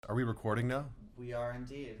Are we recording now? We are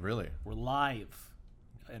indeed. Really? We're live,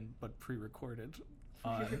 but pre-recorded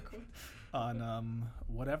on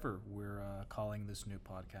whatever we're calling this new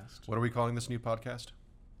podcast. What are we calling this new podcast?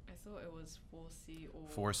 I thought it was 4C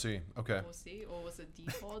or 4C. Okay. 4C, or was it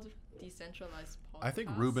DPod, decentralized podcast? I think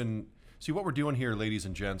Ruben. See, what we're doing here, ladies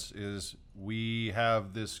and gents, is we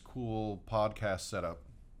have this cool podcast set up,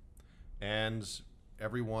 and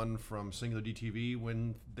everyone from Singular DTV,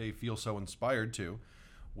 when they feel so inspired to,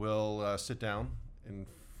 will sit down in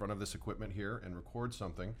front of this equipment here and record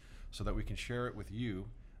something so that we can share it with you,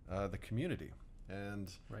 the community. And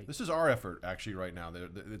This is our effort, actually, right now.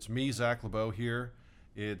 It's me, Zach LeBeau, here.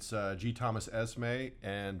 It's G. Thomas Esme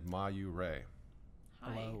and Mayu Ray.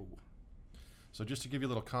 Hi. Hello. So just to give you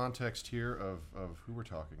a little context here of who we're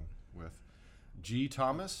talking with, G.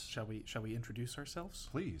 Thomas, Shall we introduce ourselves?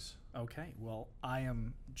 please. Okay. Well, I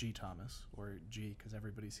am G. Thomas, or G, because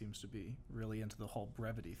everybody seems to be really into the whole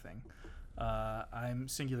brevity thing. I'm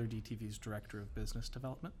Singular DTV's Director of Business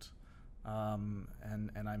Development, and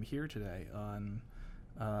I'm here today on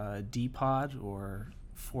DPod or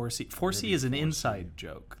 4C. 4C Maybe is an 4C. inside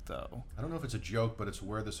joke, though. I don't know if it's a joke, but it's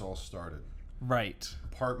where this all started. Right.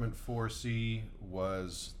 Apartment 4C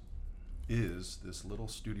is this little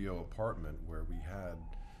studio apartment where we had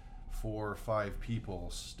 4 or 5 people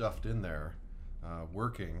stuffed in there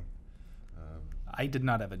working. I did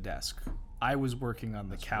not have a desk. I was working on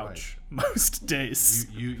the That's couch most days.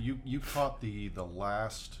 You caught the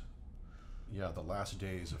last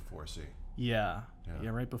days of 4C. Yeah, Yeah.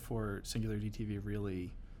 right before Singular DTV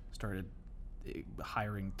really started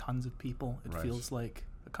hiring tons of people. It Right. feels like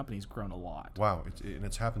the company's grown a lot. Wow,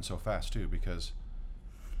 it's happened so fast too, because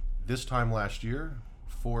this time last year,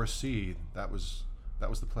 4C, that was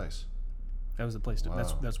the place. That was the place to.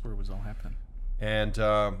 Wow. That's where it was all happening. And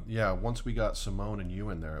once we got Simone and you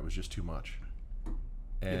in there, it was just too much.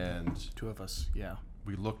 And Two of us. Yeah.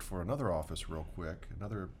 we looked for another office real quick,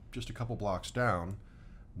 just a couple blocks down.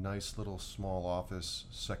 Nice little small office,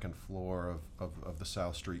 second floor of the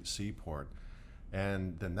South Street Seaport.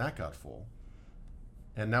 And then that got full.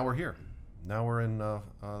 And now we're here. Now we're in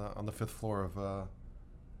on the 5th floor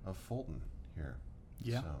of Fulton here.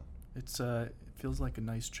 Yeah. So, It's it feels like a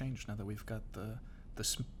nice change now that we've got the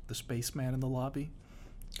spaceman in the lobby.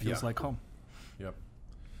 Feels Yeah. like home. yep.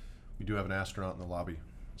 We do have an astronaut in the lobby.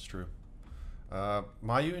 It's true.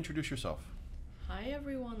 Mayu, introduce yourself. Hi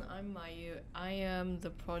everyone, I'm Mayu. I am the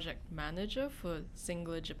project manager for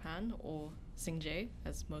Singular Japan, or Singjay,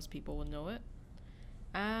 as most people will know it.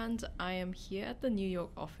 And I am here at the New York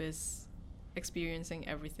office, experiencing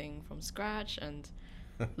everything from scratch and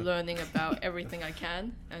learning about everything I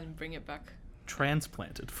can and bring it back.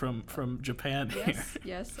 Transplanted from Japan here.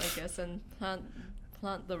 Yes, I guess, and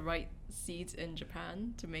plant the right seeds in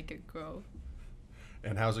Japan to make it grow.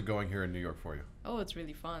 And how's it going here in New York for you? Oh, it's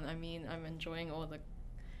really fun. I mean, I'm enjoying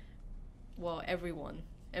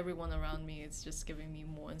everyone around me. It's just giving me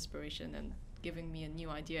more inspiration and giving me a new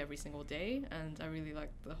idea every single day. And I really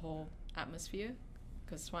like the whole atmosphere,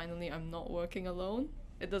 because finally I'm not working alone.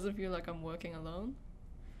 It doesn't feel like I'm working alone.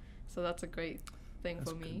 So that's a great thing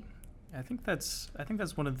That's for me. I think that's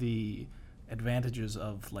one of the advantages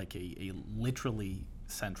of like a literally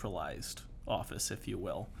centralized office, if you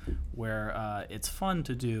will, where it's fun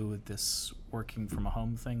to do this working from a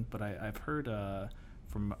home thing, but I've heard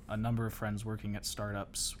from a number of friends working at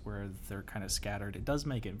startups where they're kind of scattered, it does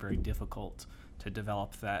make it very difficult to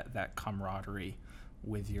develop that camaraderie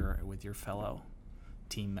with your fellow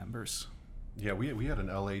team members. Yeah, we had an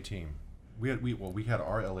LA team. We had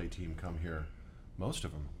our LA team come here, most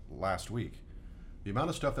of them, last week. The amount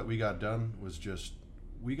of stuff that we got done was just,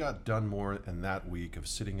 we got done more in that week of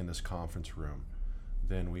sitting in this conference room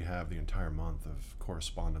than we have the entire month of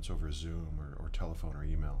correspondence over Zoom or telephone or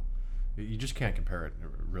email. You just can't compare it,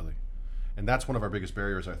 really. And that's one of our biggest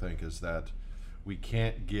barriers, I think, is that we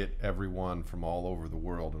can't get everyone from all over the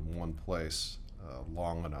world in one place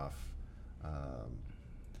long enough.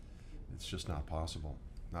 It's just not possible.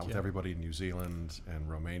 Not with Yeah. everybody in New Zealand and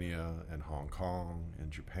Romania and Hong Kong and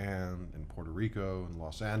Japan and Puerto Rico and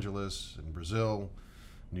Los Angeles and Brazil,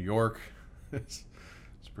 New York. It's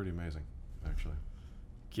pretty amazing, actually.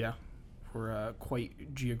 Yeah, we're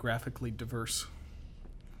quite geographically diverse.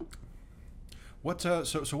 What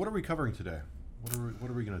so what are we covering today? What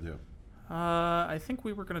are we gonna do? I think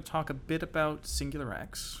we were going to talk a bit about Singular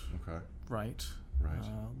X, Okay, right? right.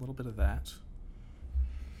 A little bit of that.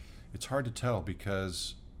 It's hard to tell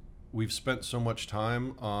because we've spent so much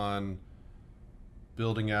time on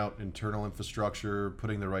building out internal infrastructure,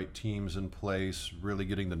 putting the right teams in place, really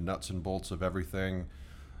getting the nuts and bolts of everything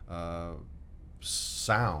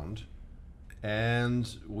sound. And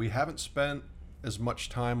we haven't spent as much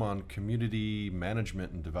time on community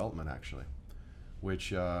management and development, actually,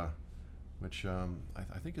 which I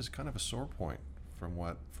think is kind of a sore point from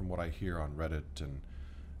what I hear on Reddit and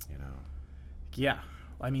you know. Yeah,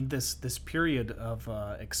 I mean this period of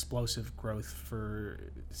explosive growth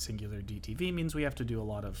for Singular DTV means we have to do a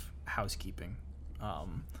lot of housekeeping.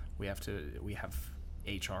 We have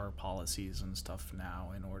HR policies and stuff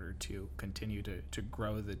now in order to continue to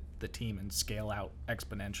grow the team and scale out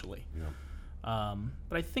exponentially. Yeah.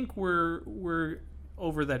 But I think we're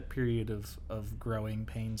over that period of growing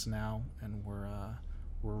pains now, and we're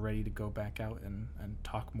ready to go back out and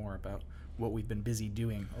talk more about what we've been busy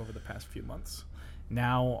doing over the past few months.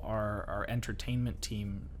 Now our entertainment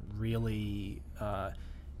team really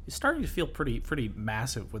is starting to feel pretty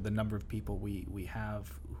massive with the number of people we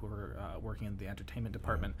have who are working in the entertainment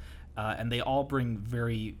department, and they all bring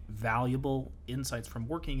very valuable insights from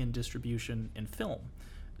working in distribution and film.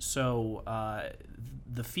 So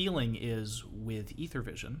the feeling is with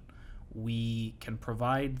Ethervision, we can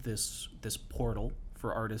provide this portal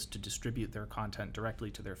for artists to distribute their content directly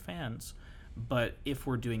to their fans. But if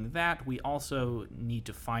we're doing that, we also need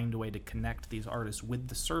to find a way to connect these artists with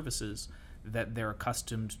the services that they're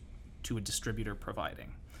accustomed to a distributor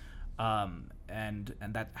providing. And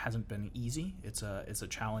that hasn't been easy. It's a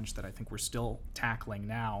challenge that I think we're still tackling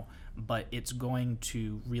now, but it's going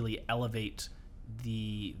to really elevate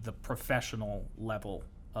the professional level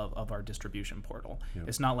of our distribution portal. Yep.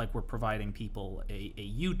 It's not like we're providing people a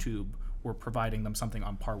YouTube, we're providing them something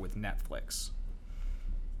on par with Netflix.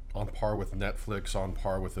 On par with Netflix, on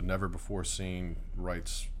par with the never-before-seen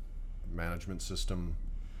rights management system,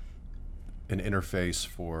 an interface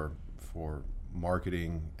for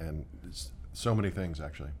marketing, and so many things,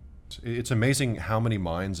 actually. It's amazing how many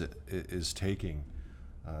minds it is taking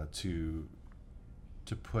to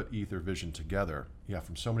put Ethervision together. Yeah,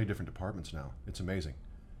 from so many different departments now. It's amazing.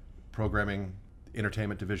 Programming,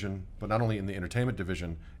 entertainment division, but not only in the entertainment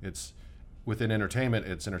division, it's within entertainment,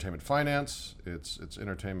 it's entertainment finance, it's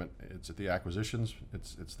entertainment, it's at the acquisitions,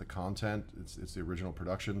 it's the content, it's the original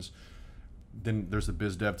productions. Then there's the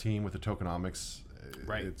biz dev team with the tokenomics.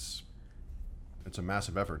 Right. It's a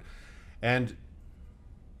massive effort. And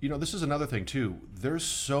you know, this is another thing too. There's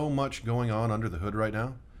so much going on under the hood right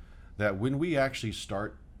now that when we actually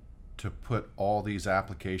start to put all these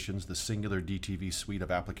applications, the Singular DTV suite of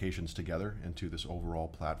applications together into this overall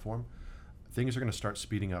platform, things are going to start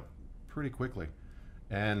speeding up pretty quickly.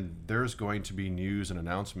 And there's going to be news and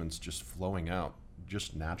announcements just flowing out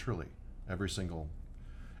just naturally every single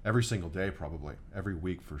day, probably every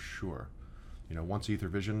week for sure. You know, once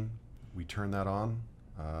Ethervision, we turn that on,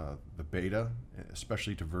 the beta,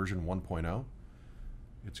 especially to version 1.0,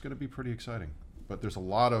 it's going to be pretty exciting. But there's a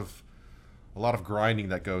lot of grinding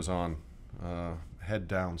that goes on, head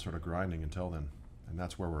down sort of grinding until then, and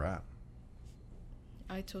that's where we're at.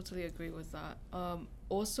 I totally agree with that.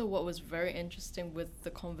 Also, what was very interesting with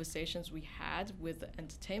the conversations we had with the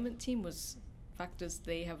entertainment team was factors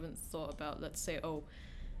they haven't thought about. Let's say,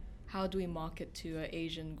 how do we market to an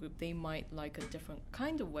Asian group? They might like a different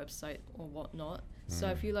kind of website or whatnot. So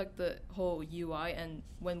I feel like the whole UI, and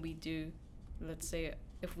when we do, let's say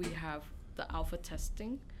if we have the alpha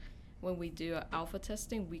testing, when we do alpha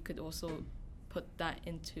testing, we could also put that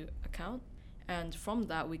into account. And from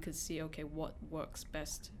that, we could see, okay, what works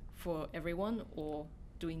best for everyone, or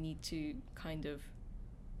do we need to kind of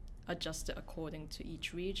adjust it according to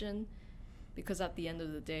each region? Because at the end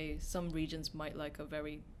of the day, some regions might like a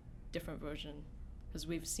very different version, because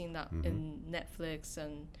we've seen that in Netflix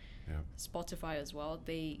and Spotify as well.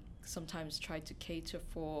 They sometimes try to cater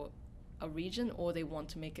for a region, or they want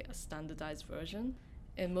to make it a standardized version.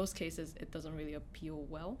 In most cases, it doesn't really appeal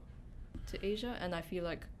well to Asia, and I feel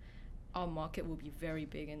like our market will be very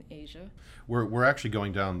big in Asia. We're actually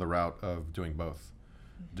going down the route of doing both,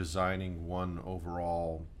 designing one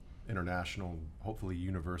overall international, hopefully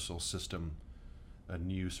universal system, a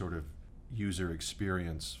new sort of user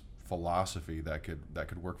experience philosophy that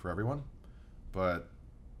could work for everyone. But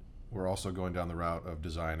we're also going down the route of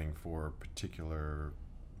designing for particular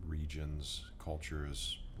regions,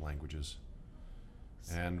 cultures, languages,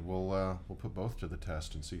 and we'll put both to the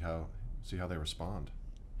test and see how they respond.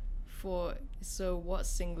 So what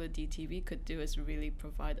Singular DTV could do is really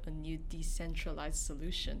provide a new decentralized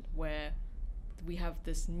solution where we have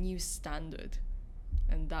this new standard,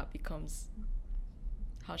 and that becomes,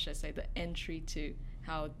 how should I say, the entry to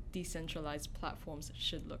how decentralized platforms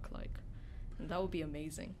should look like. And that would be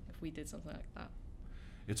amazing if we did something like that.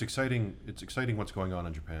 It's exciting what's going on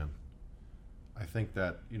in Japan. I think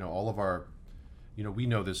that, all of our, we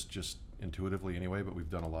know this just intuitively anyway, but we've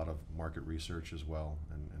done a lot of market research as well,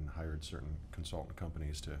 and hired certain consultant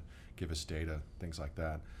companies to give us data, things like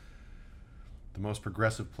that. The most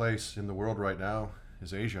progressive place in the world right now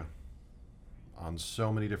is Asia, on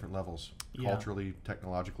so many different levels, culturally,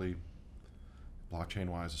 technologically,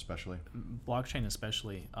 blockchain-wise especially. Blockchain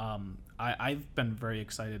especially. I've been very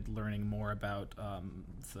excited learning more about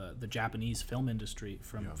the Japanese film industry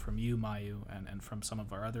from you, Mayu, and from some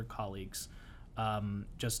of our other colleagues.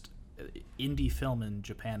 Just indie film in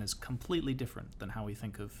Japan is completely different than how we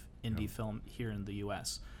think of indie film here in the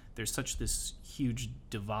U.S. There's such this huge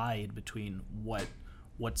divide between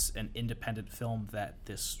what's an independent film that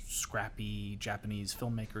this scrappy Japanese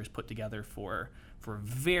filmmaker has put together for a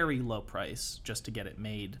very low price just to get it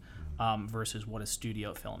made, versus what a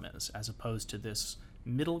studio film is, as opposed to this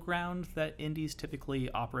middle ground that indies typically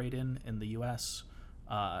operate in the U.S.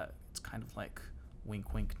 It's kind of like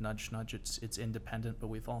wink, wink, nudge, nudge. It's independent, but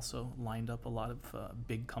we've also lined up a lot of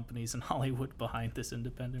big companies in Hollywood behind this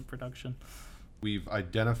independent production. We've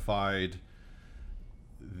identified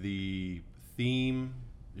the theme,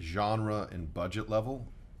 genre, and budget level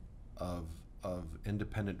of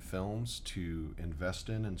independent films to invest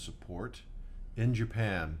in and support in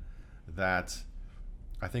Japan that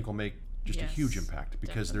I think will make just a huge impact,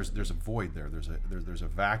 because definitely. there's a void there. There's a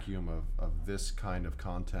vacuum of this kind of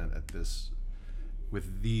content at this,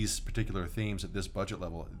 with these particular themes at this budget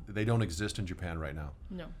level. They don't exist in Japan right now.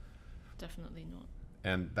 No, definitely not.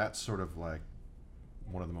 And that's sort of like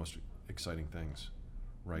one of the most exciting things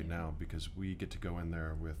right now, because we get to go in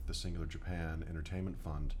there with the Singular Japan Entertainment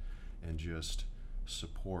Fund and just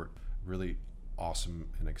support really awesome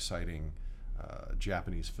and exciting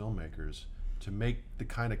Japanese filmmakers to make the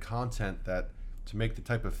kind of content to make the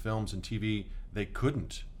type of films and TV they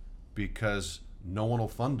couldn't, because no one will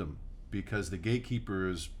fund them, because the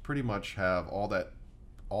gatekeepers pretty much have all that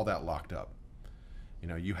locked up.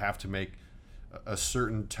 You have to make a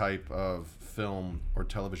certain type of film or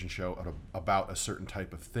television show about a certain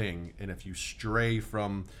type of thing, and if you stray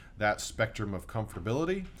from that spectrum of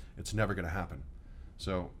comfortability, it's never going to happen.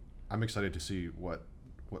 So I'm excited to see what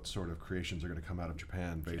sort of creations are going to come out of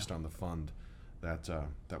Japan based on the fund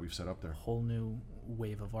that we've set up there. A whole new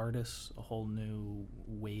wave of artists, a whole new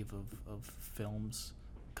wave of films,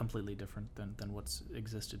 completely different than what's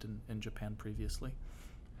existed in Japan previously.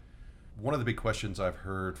 One of the big questions I've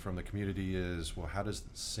heard from the community is, well, how does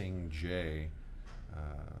Sing-J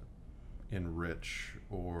enrich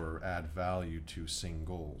or add value to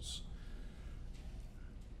Singles?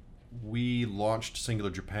 We launched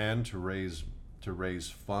Singular Japan to raise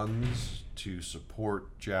funds to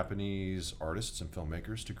support Japanese artists and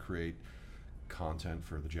filmmakers to create content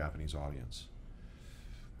for the Japanese audience.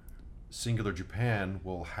 Singular Japan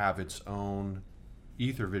will have its own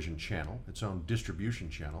EtherVision channel, its own distribution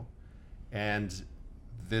channel, and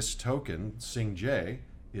this token, Sing-J,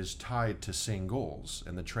 is tied to Singles,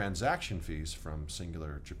 and the transaction fees from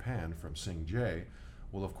Singular Japan, from Sing-J,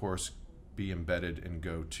 will of course be embedded and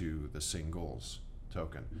go to the Singles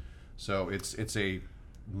token. So it's a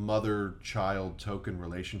mother-child token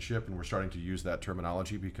relationship, and we're starting to use that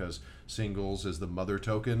terminology because Singles is the mother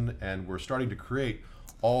token, and we're starting to create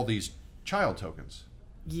all these child tokens.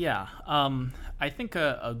 Yeah, I think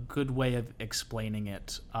a good way of explaining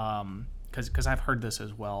it, because I've heard this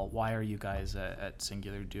as well, why are you guys at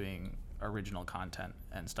Singular doing original content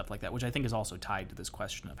and stuff like that, which I think is also tied to this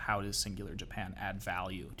question of how does Singular Japan add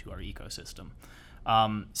value to our ecosystem.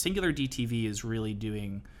 Singular DTV is really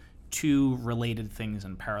doing two related things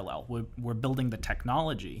in parallel. We're building the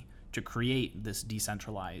technology to create this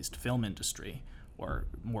decentralized film industry, or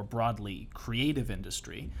more broadly, creative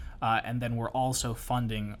industry, and then we're also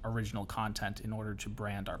funding original content in order to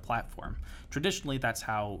brand our platform. Traditionally, that's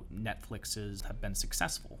how Netflixes have been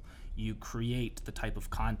successful. You create the type of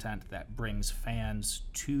content that brings fans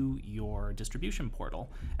to your distribution portal,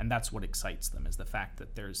 and that's what excites them, is the fact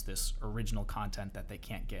that there's this original content that they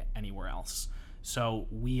can't get anywhere else. So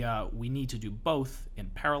we need to do both in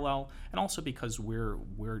parallel, and also because we're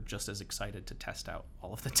just as excited to test out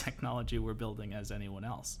all of the technology we're building as anyone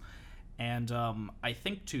else. And I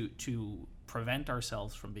think to prevent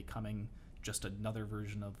ourselves from becoming just another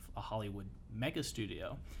version of a Hollywood mega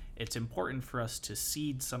studio, it's important for us to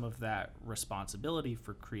cede some of that responsibility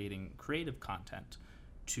for creating creative content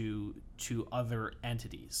to other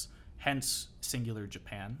entities. Hence, Singular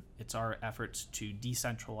Japan. It's our efforts to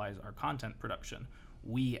decentralize our content production.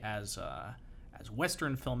 We, as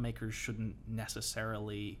Western filmmakers, shouldn't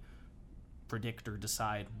necessarily predict or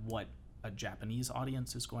decide what a Japanese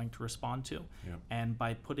audience is going to respond to. Yeah. And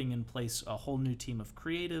by putting in place a whole new team of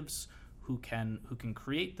creatives who can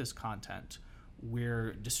create this content,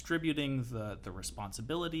 we're distributing the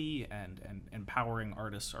responsibility and empowering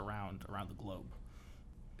artists around the globe.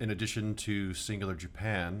 In addition to Singular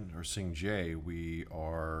Japan, or Sing-J, we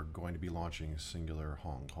are going to be launching Singular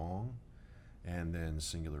Hong Kong, and then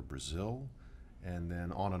Singular Brazil, and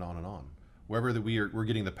then on and on and on. Wherever that we're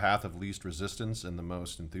getting the path of least resistance and the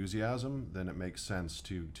most enthusiasm, then it makes sense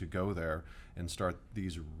to go there and start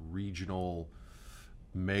these regional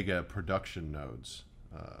mega production nodes.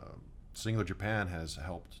 Singular Japan has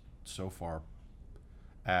helped so far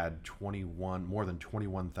add more than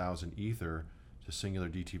 21,000 ether to Singular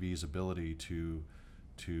DTV's ability to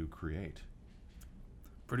create.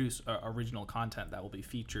 Produce original content that will be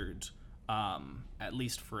featured, at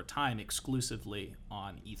least for a time, exclusively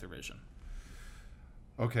on Ethervision.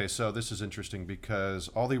 Okay, so this is interesting because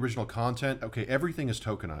all the original content, everything is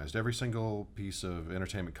tokenized. Every single piece of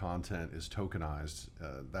entertainment content is tokenized.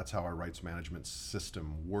 That's how our rights management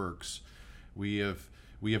system works. We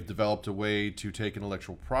have developed a way to take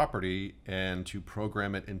intellectual property and to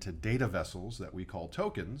program it into data vessels that we call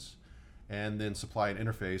tokens, and then supply an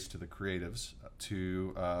interface to the creatives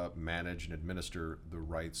to manage and administer the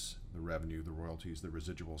rights, the revenue, the royalties, the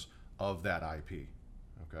residuals of that IP.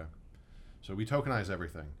 Okay? So we tokenize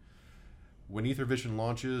everything. When Ethervision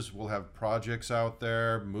launches, we'll have projects out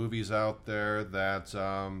there, movies out there that,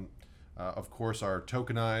 of course, are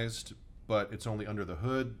tokenized, but it's only under the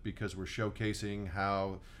hood because we're showcasing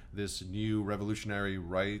how this new revolutionary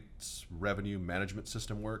rights revenue management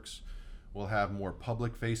system works. We'll have more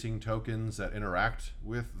public-facing tokens that interact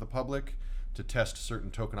with the public to test certain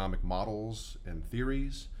tokenomic models and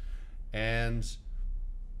theories. And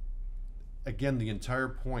again, the entire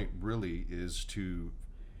point really is to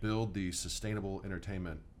build these sustainable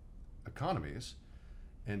entertainment economies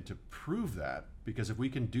and to prove that, because if we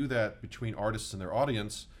can do that between artists and their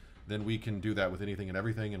audience, then we can do that with anything and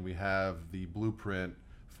everything, and we have the blueprint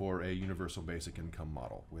for a universal basic income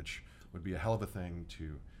model, which would be a hell of a thing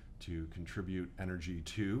to contribute energy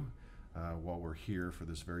to while we're here for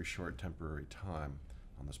this very short temporary time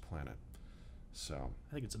on this planet. So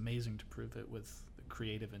I think it's amazing to prove it with the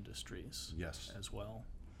creative industries, yes, as well.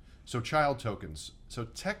 So child tokens. So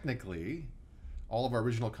technically, all of our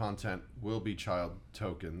original content will be child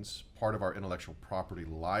tokens, part of our intellectual property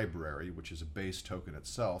library, which is a base token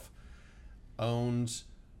itself, owned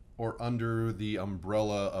or under the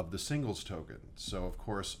umbrella of the singles token. So of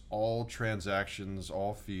course, all transactions,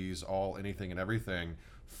 all fees, all anything and everything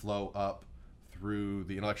flow up through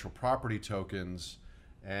the intellectual property tokens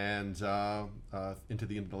and into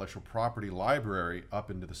the intellectual property library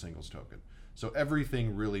up into the singles token. So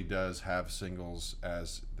everything really does have singles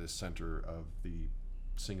as the center of the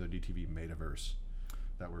Singular DTV metaverse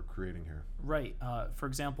that we're creating here. Right. For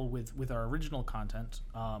example, with our original content,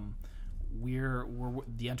 we're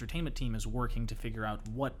the entertainment team is working to figure out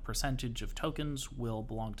what percentage of tokens will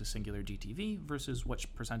belong to Singular DTV versus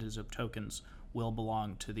which percentage of tokens will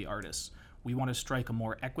belong to the artists. We want to strike a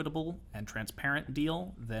more equitable and transparent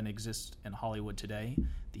deal than exists in Hollywood today.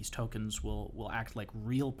 These tokens will act like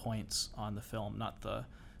real points on the film, not the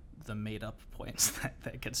made-up points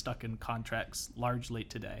that get stuck in contracts largely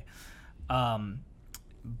today. But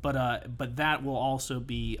that will also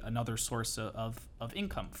be another source of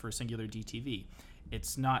income for Singular DTV.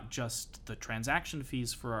 It's not just the transaction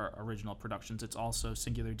fees for our original productions, it's also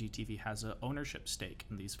Singular DTV has an ownership stake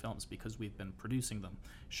in these films because we've been producing them,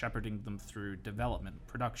 shepherding them through development,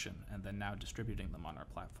 production, and then now distributing them on our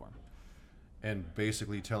platform. And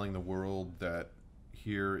basically telling the world that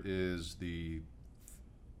here is the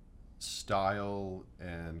style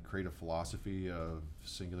and creative philosophy of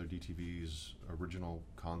Singular DTV's original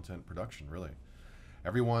content production, really.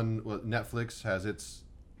 Netflix has its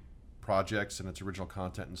projects and its original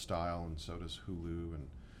content and style, and so does Hulu, and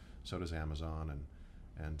so does Amazon,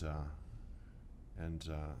 and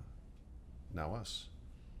now us.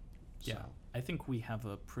 Yeah, so. I think we have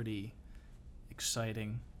a pretty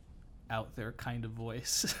exciting, out there kind of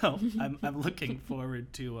voice. So I'm looking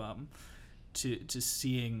forward to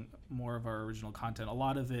seeing more of our original content. A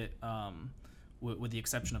lot of it, with the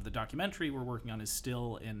exception of the documentary we're working on, is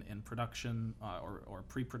still in production or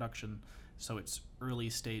pre-production. So it's early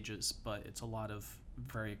stages, but it's a lot of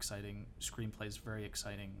very exciting screenplays, very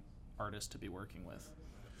exciting artists to be working with.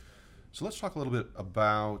 So let's talk a little bit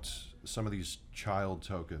about some of these child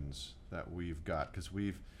tokens that we've got, because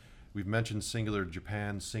we've mentioned Singular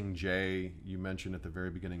Japan, Sing-J. You mentioned at the very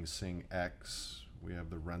beginning Sing-X. We have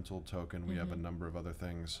the rental token. We have a number of other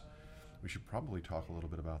things. We should probably talk a little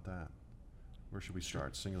bit about that. Where should we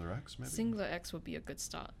start? Singular X, maybe? Singular X would be a good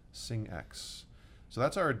start. Sing-X. So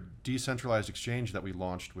that's our decentralized exchange that we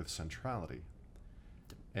launched with Centrality.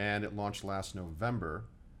 and it launched last November.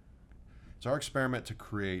 It's our experiment to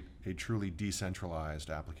create a truly decentralized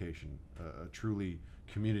application, a truly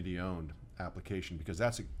community-owned application, because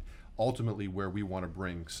that's ultimately where we want to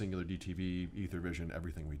bring Singular DTV, Ethervision,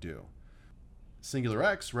 everything we do.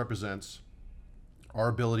 SingularX represents our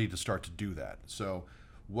ability to start to do that. So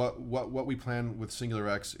what we plan with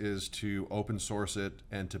SingularX is to open source it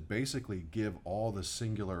and to basically give all the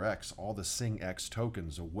SingularX, all the SingX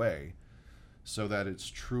tokens away, so that it's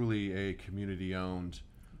truly a community-owned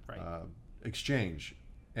exchange.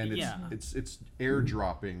 And it's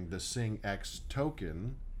airdropping the SingX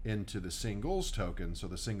token into the Singles token, so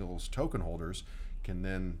the Singles token holders can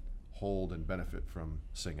then hold and benefit from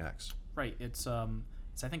SingX. Right. It's I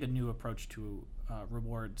think a new approach to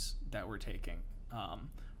rewards that we're taking,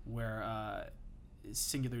 where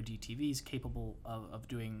Singular DTV is capable of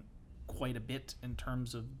doing quite a bit in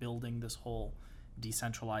terms of building this whole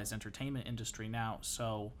decentralized entertainment industry now.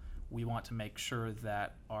 So we want to make sure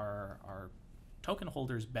that our token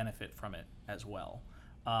holders benefit from it as well.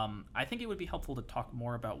 I think it would be helpful to talk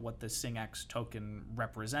more about what the SingX token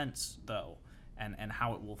represents, though, and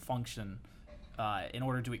how it will function in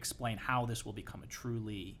order to explain how this will become a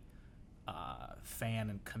truly fan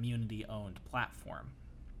and community-owned platform.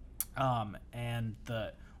 And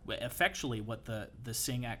effectually what the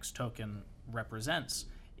SingX token represents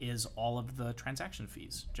is all of the transaction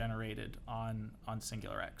fees generated on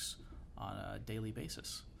SingularX on a daily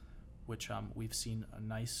basis, which we've seen a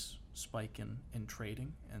nice spike in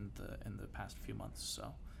trading in the past few months.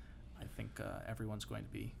 So I think everyone's going to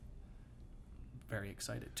be very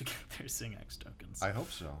excited to get their SingX tokens. I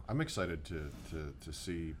hope so. I'm excited to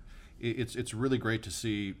see. It's really great to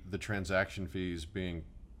see the transaction fees being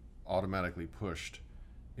automatically pushed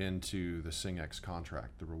into the SingX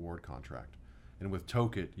contract, the reward contract. And with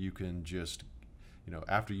Token, you can just,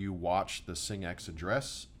 after you watch the SingX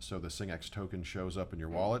address, so the SingX token shows up in your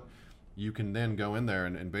wallet, you can then go in there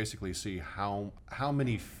and basically see how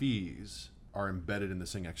many fees are embedded in the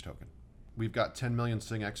SingX token. We've got 10 million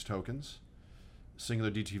SingX tokens.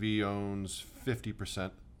 Singular DTV owns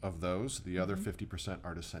 50% of those. The other 50%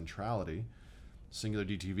 are to Centrality. Singular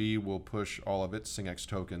DTV will push all of its SingX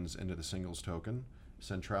tokens into the Singles token.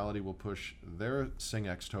 Centrality will push their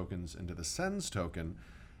SingX tokens into the Sends token,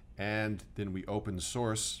 and then we open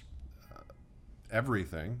source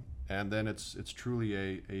everything, and then it's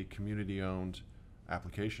truly a community-owned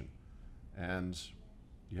application. And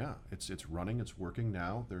yeah, it's running, it's working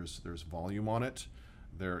now. There's volume on it.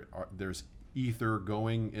 There's Ether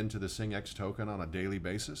going into the SingX token on a daily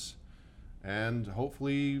basis, and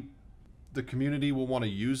hopefully the community will want to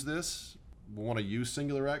use this. We'll want to use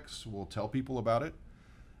SingularX. We'll tell people about it,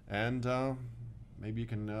 and maybe you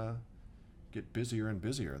can get busier and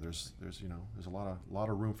busier. There's a lot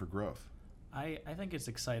of room for growth. I think it's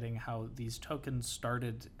exciting how these tokens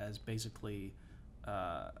started as basically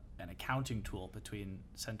an accounting tool between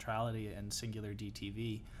Centrality and Singular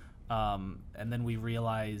DTV, and then we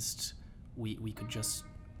realized we could just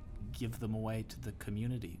give them away to the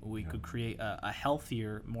community. We could create a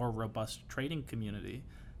healthier, more robust trading community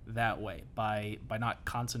that way by not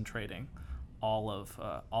concentrating all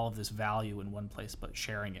of this value in one place, but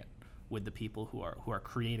sharing it with the people who are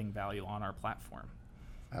creating value on our platform.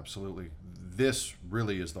 Absolutely. This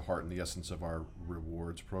really is the heart and the essence of our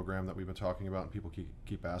rewards program that we've been talking about, and people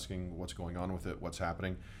keep asking what's going on with it, what's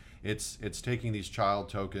happening. It's taking these child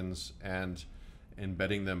tokens and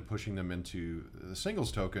embedding them, pushing them into the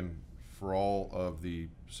Singles token for all of the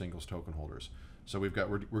Singles token holders. So we're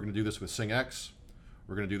going to do this with SingX,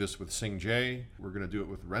 we're going to do this with SingJ, we're going to do it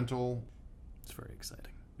with Rental. It's very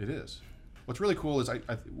exciting. It is. What's really cool is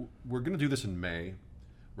we're going to do this in May.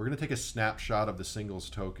 We're going to take a snapshot of the Singles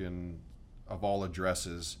token of all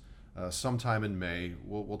addresses sometime in May.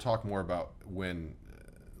 We'll talk more about when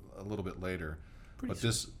a little bit later.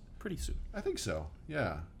 Pretty soon. I think so.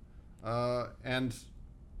 Yeah. And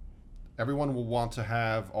everyone will want to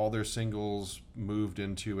have all their singles moved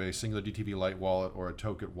into a Singular DTV Lite wallet or a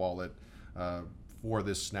Token wallet for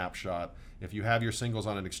this snapshot. If you have your singles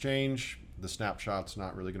on an exchange, the snapshot's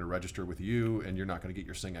not really going to register with you, and you're not going to get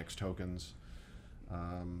your SingX tokens.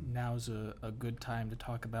 Now's a good time to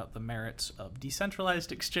talk about the merits of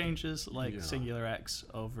decentralized exchanges like SingularX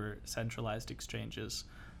over centralized exchanges.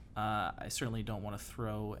 I certainly don't want to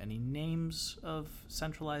throw any names of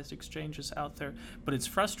centralized exchanges out there, but it's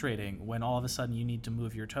frustrating when all of a sudden you need to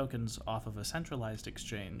move your tokens off of a centralized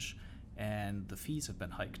exchange and the fees have been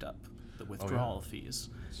hiked up, the withdrawal fees.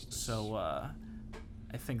 So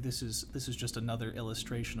I think this is just another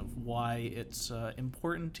illustration of why it's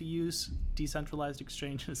important to use decentralized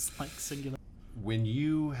exchanges like Singular. When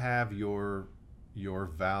you have your your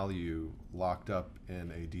value locked up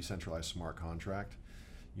in a decentralized smart contract,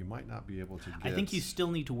 you might not be able to get. I think you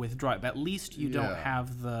still need to withdraw it, but at least you don't Yeah.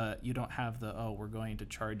 have the oh, we're going to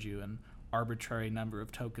charge you an arbitrary number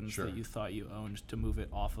of tokens Sure. that you thought you owned to move it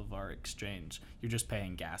off of our exchange. You're just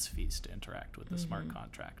paying gas fees to interact with the smart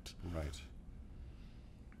contract. Right.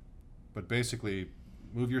 But basically,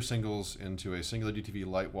 move your singles into a Singular DTV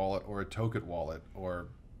Lite wallet or a Token wallet, or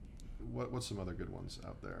what's some other good ones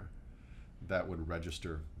out there that would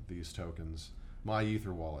register these tokens? My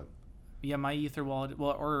Ether wallet. Yeah, my Ether wallet.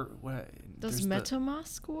 Well, or Does there's the-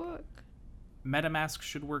 MetaMask work? MetaMask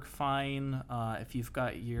should work fine. If you've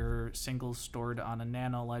got your singles stored on a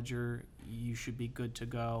Nano Ledger, you should be good to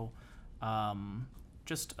go.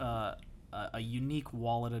 Just a unique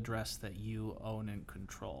wallet address that you own and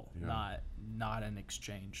control, Yeah. not an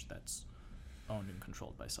exchange that's owned and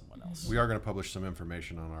controlled by someone else. We are going to publish some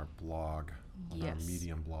information on our blog, on our Yes.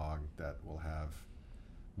 Medium blog, that will have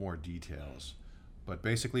more details. But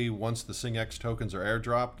basically, once the SingX tokens are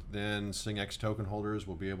airdropped, then SingX token holders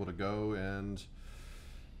will be able to go and,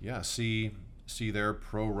 see their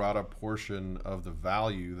pro rata portion of the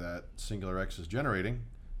value that SingularX is generating,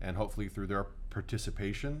 and hopefully through their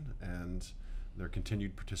participation and their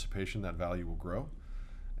continued participation, that value will grow.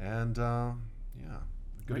 And a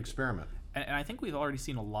good Right. experiment. And I think we've already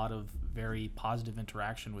seen a lot of very positive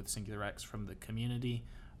interaction with SingularX from the community.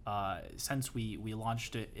 Since we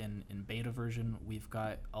launched it in beta version, we've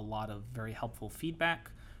got a lot of very helpful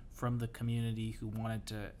feedback from the community who wanted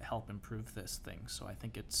to help improve this thing. So I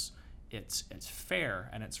think it's fair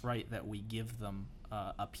and it's right that we give them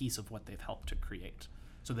a piece of what they've helped to create,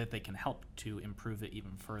 so that they can help to improve it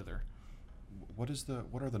even further. What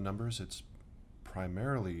are the numbers? It's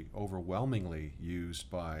primarily, overwhelmingly used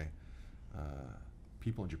by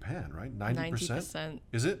people in Japan, right? 90%? 90%.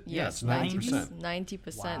 Is it? Yeah, Yes, it's 90%.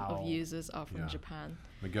 90% Wow. of users are from Yeah. Japan.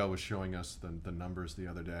 Miguel was showing us the numbers the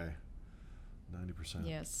other day. 90%.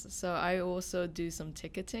 Yes. So I also do some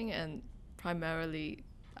ticketing, and primarily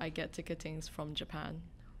I get ticketings from Japan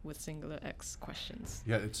with SingularX questions.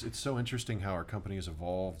 Yeah, it's so interesting how our company has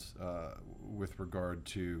evolved with regard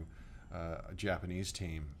to a Japanese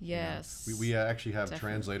team. you know. Yes. We actually have Definitely.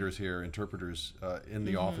 translators here, interpreters in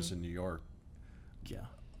the office in New York, Yeah.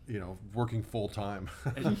 working full time.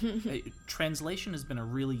 Translation has been a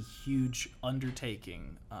really huge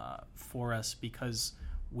undertaking for us, because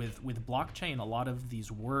with blockchain, a lot of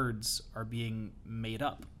these words are being made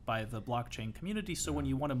up by the blockchain community. So when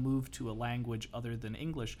you want to move to a language other than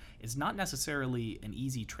English, it's not necessarily an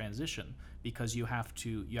easy transition, because you have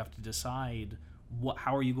to decide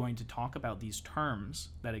how are you going to talk about these terms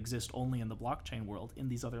that exist only in the blockchain world in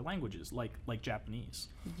these other languages, like Japanese.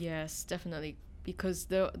 Yes, definitely. Because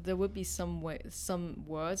there would be some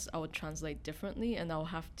words I would translate differently, and I'll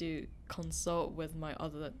have to consult with my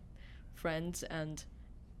other friends and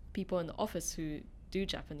people in the office who do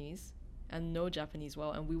Japanese and know Japanese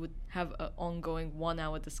well, and we would have an ongoing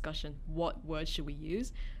 1-hour discussion. What words should we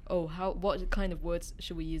use? What kind of words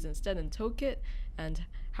should we use instead in Tokit, and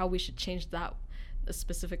how we should change a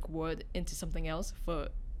specific word into something else for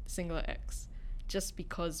SingularX. Just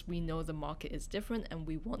because we know the market is different and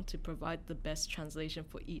we want to provide the best translation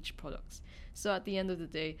for each product. So at the end of the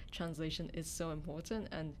day, translation is so important,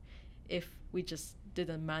 and if we just did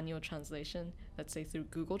a manual translation, let's say through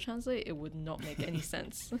Google Translate, it would not make any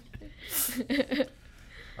sense.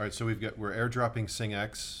 All right, so we're airdropping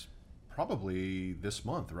SingX probably this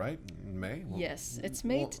month, right? In May? Yes, it's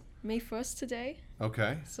May 1st today,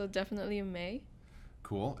 Okay, so definitely in May.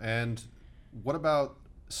 cool. And what about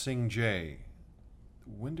SingJ?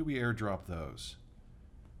 When do we airdrop those?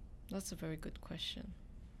 That's a very good question.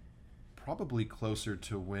 Probably closer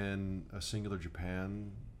to when a Singular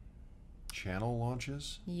Japan channel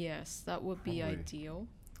launches. Yes, that would be Probably. ideal.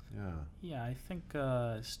 Yeah. Yeah, I think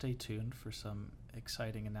stay tuned for some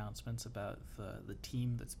exciting announcements about the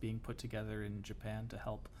team that's being put together in Japan to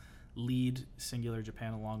help lead Singular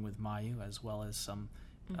Japan along with Mayu, as well as some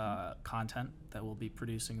content that we'll be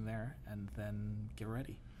producing there, and then get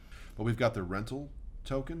ready. But we've got the rental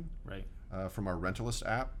token Right. from our Rentalist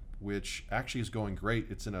app, which actually is going great.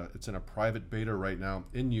 It's in a private beta right now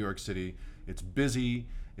in New York City. It's busy.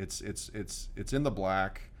 It's in the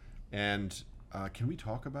black. And can we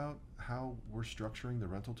talk about how we're structuring the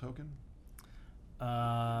rental token?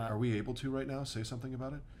 Are we able to right now say something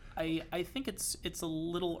about it? I think it's a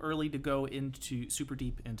little early to go into super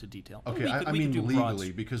deep into detail. Okay, We I could mean do broad-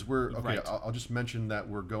 legally, because we're okay. Right. I'll just mention that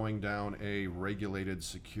we're going down a regulated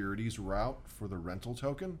securities route for the rental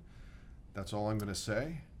token. That's all I'm going to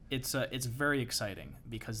say. it's very exciting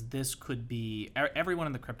because this could be everyone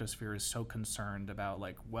in the cryptosphere is so concerned about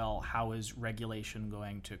like, well, how is regulation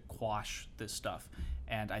going to quash this stuff?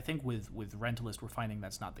 And I think with Rentalist, we're finding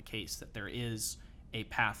that's not the case. That there is a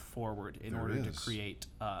path forward in order to create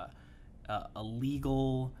a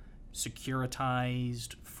legal,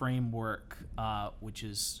 securitized framework, which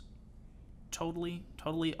is totally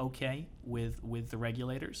okay with the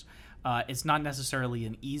regulators. It's not necessarily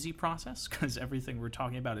an easy process because everything we're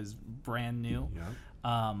talking about is brand new.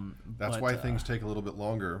 Yeah. That's why things take a little bit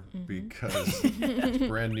longer because it's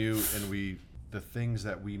brand new, and the things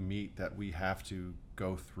that we meet that we have to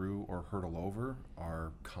go through or hurdle over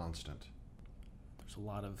are constant. There's a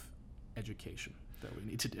lot of education that we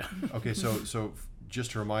need to do. Okay, so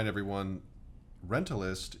just to remind everyone,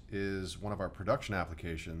 Rentalist is one of our production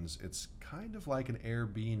applications. It's kind of like an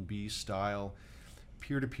Airbnb style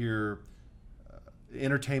peer-to-peer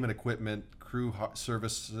entertainment equipment, crew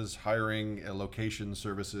services hiring, location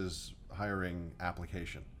services hiring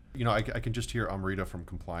application. You know, I can just hear Amrita from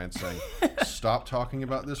compliance saying, stop talking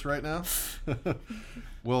about this right now.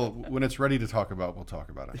 Well, when it's ready to talk about, we'll talk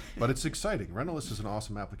about it. But it's exciting. Rentalist is an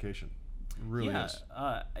awesome application. It really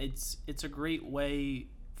is. It's a great way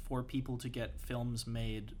for people to get films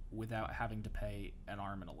made without having to pay an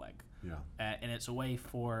arm and a leg. Yeah. And it's a way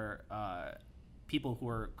for people who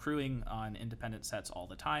are crewing on independent sets all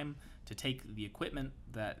the time to take the equipment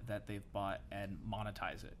that they've bought and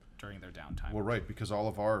monetize it during their downtime. Well, right, because all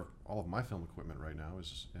of my film equipment right now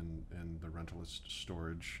is in the Rentalist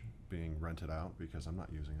storage being rented out because I'm not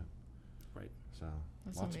using it. Right. So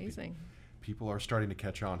That's lots amazing. Of people are starting to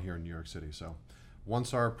catch on here in New York City. So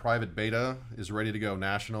once our private beta is ready to go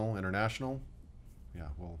national, international, yeah,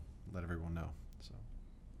 we'll let everyone know. So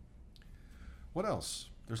what else?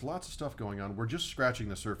 There's lots of stuff going on. We're just scratching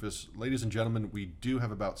the surface. Ladies and gentlemen, we do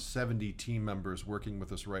have about 70 team members working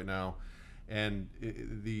with us right now. And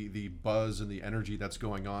the buzz and the energy that's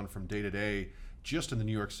going on from day to day, just in the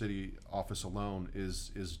New York City office alone,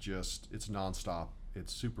 is just, it's nonstop.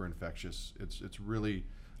 It's super infectious. It's really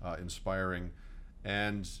inspiring.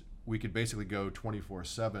 And we could basically go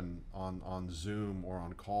 24/7 on Zoom or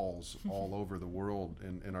on calls all over the world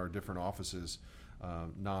in our different offices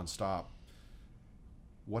nonstop.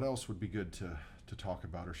 What else would be good to talk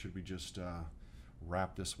about, or should we just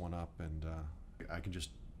wrap this one up? And I can just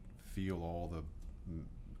feel all the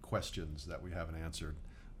questions that we haven't answered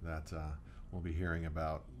that we'll be hearing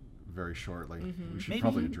about very shortly. We should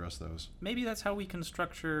probably address those. Maybe that's how we can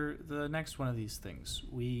structure the next one of these things.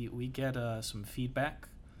 We get some feedback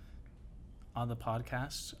on the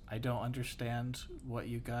podcast. I don't understand what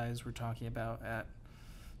you guys were talking about at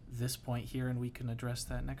this point here, and we can address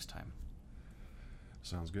that next time.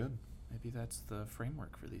 Sounds good. Maybe that's the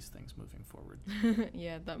framework for these things moving forward.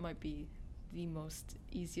 Yeah, that might be the most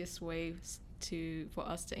easiest way for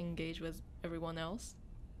us to engage with everyone else.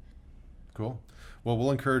 Cool. Well,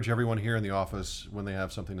 we'll encourage everyone here in the office when they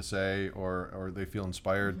have something to say or they feel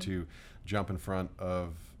inspired to jump in front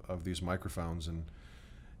of these microphones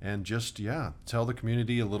and just, tell the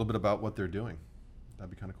community a little bit about what they're doing. That'd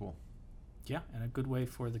be kind of cool. Yeah, and a good way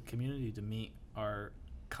for the community to meet our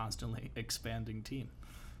constantly expanding team.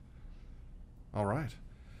 All right.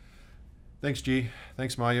 Thanks, G.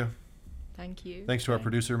 Thanks, Maya. Thank you. Thanks to our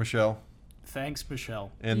producer, Michelle. Thanks,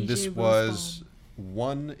 Michelle. And this was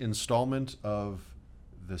one installment of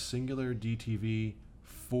the Singular DTV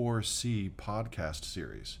 4C podcast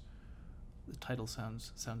series. The title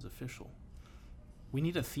sounds official. We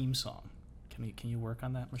need a theme song. Can you work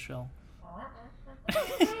on that, Michelle? All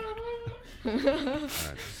right.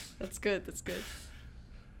 That's good.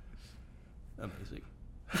 Amazing.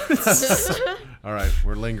 All right,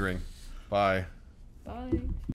 we're lingering. Bye. Bye.